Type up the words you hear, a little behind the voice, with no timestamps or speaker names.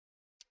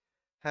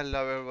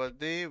Hello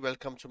everybody,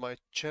 welcome to my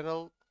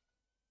channel.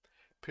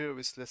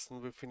 Previous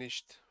lesson we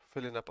finished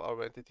filling up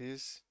our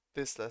entities.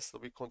 This lesson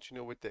we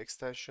continue with the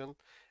extension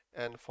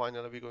and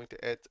finally we're going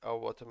to add our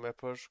water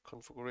mapper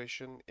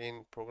configuration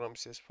in program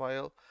CS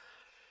file.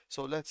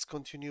 So let's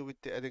continue with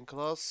the adding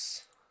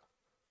class.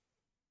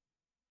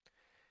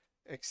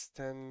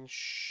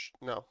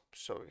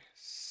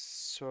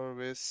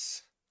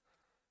 Service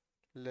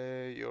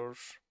layer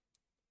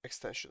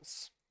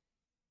extensions.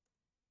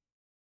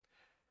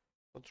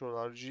 Control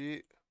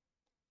RG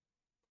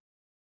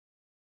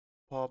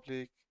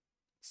public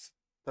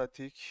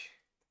static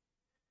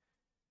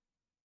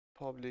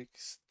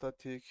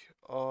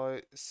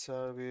I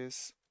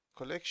service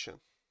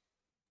collection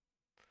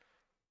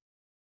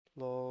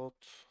load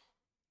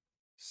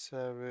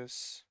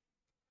service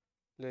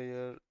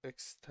layer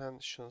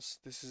extensions.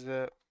 This is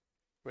a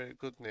very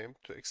good name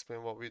to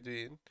explain what we're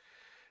doing.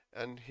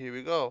 And here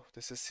we go.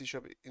 This is C#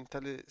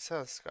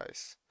 IntelliSense,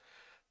 guys.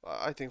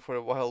 I think for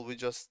a while we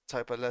just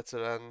type a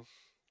letter and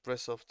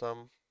rest of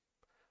them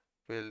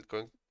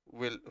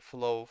will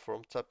flow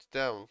from top to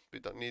down. We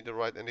don't need to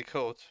write any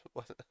code.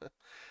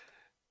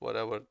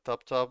 Whatever.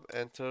 Tab,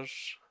 enter,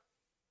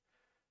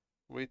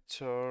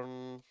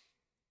 return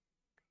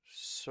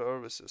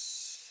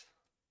services.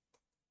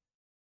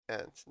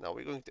 And now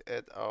we're going to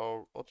add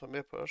our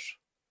automapper.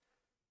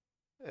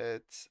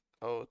 Add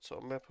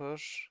automapper,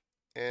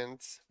 and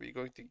we're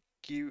going to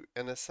give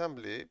an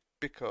assembly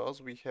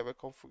because we have a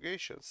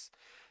configurations.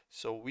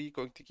 So we're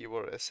going to give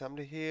our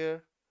assembly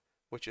here,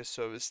 which is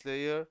service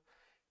layer,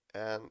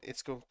 and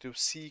it's going to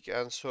seek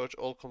and search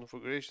all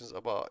configurations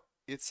about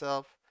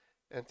itself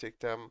and take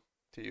them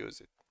to use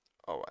it.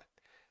 Alright,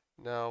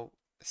 now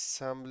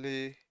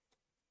assembly,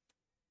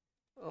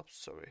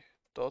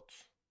 dot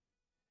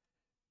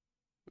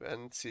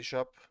and C#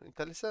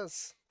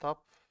 IntelliSense tab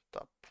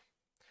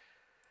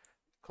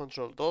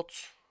control dot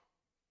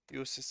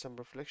use system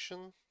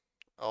reflection,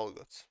 all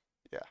good.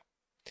 Yeah,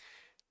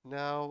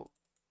 now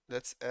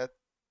let's add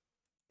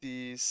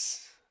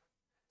this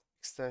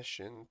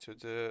extension to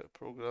the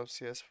program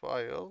CS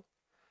file.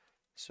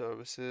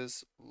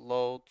 Services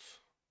load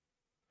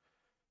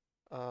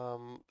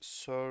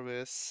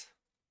service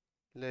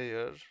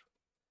layer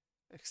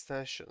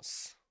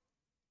extensions.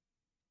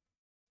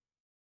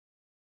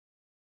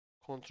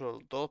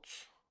 Control dot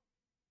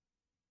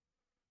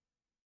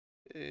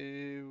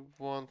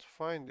won't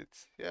find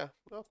it. Yeah,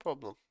 no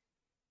problem.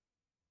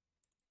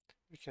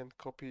 We can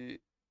copy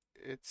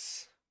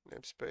its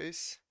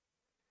namespace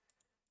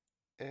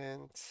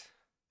and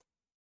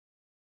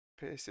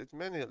paste it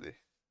manually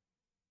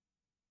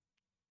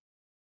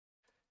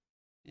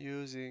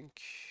using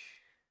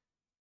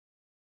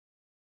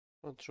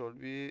Control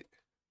V,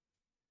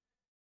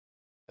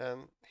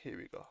 and here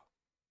we go.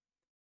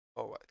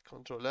 Alright,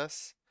 Control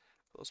S,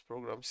 close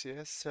program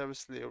CS,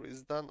 service layer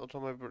is done,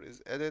 automapper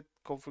is added,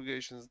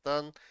 configuration is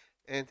done,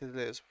 entity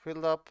layers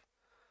filled up,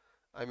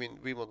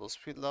 vModels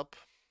filled up,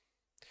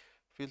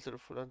 filter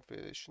front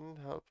validation,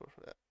 helper.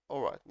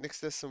 Alright,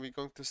 next lesson we're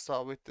going to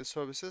start with the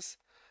services.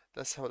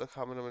 Let's have a look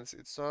how many minutes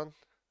it's on.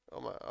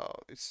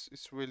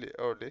 It's really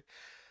early.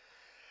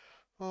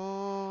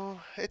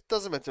 It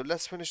doesn't matter.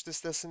 Let's finish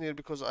this lesson here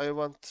because I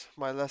want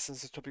my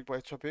lessons topic by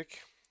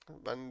topic,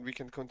 and we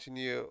can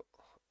continue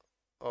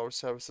our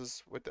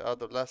services with the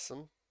other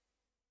lesson.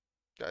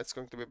 Yeah, it's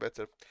going to be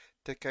better.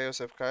 Take care of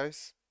yourself,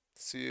 guys.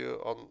 See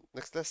you on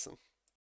next lesson.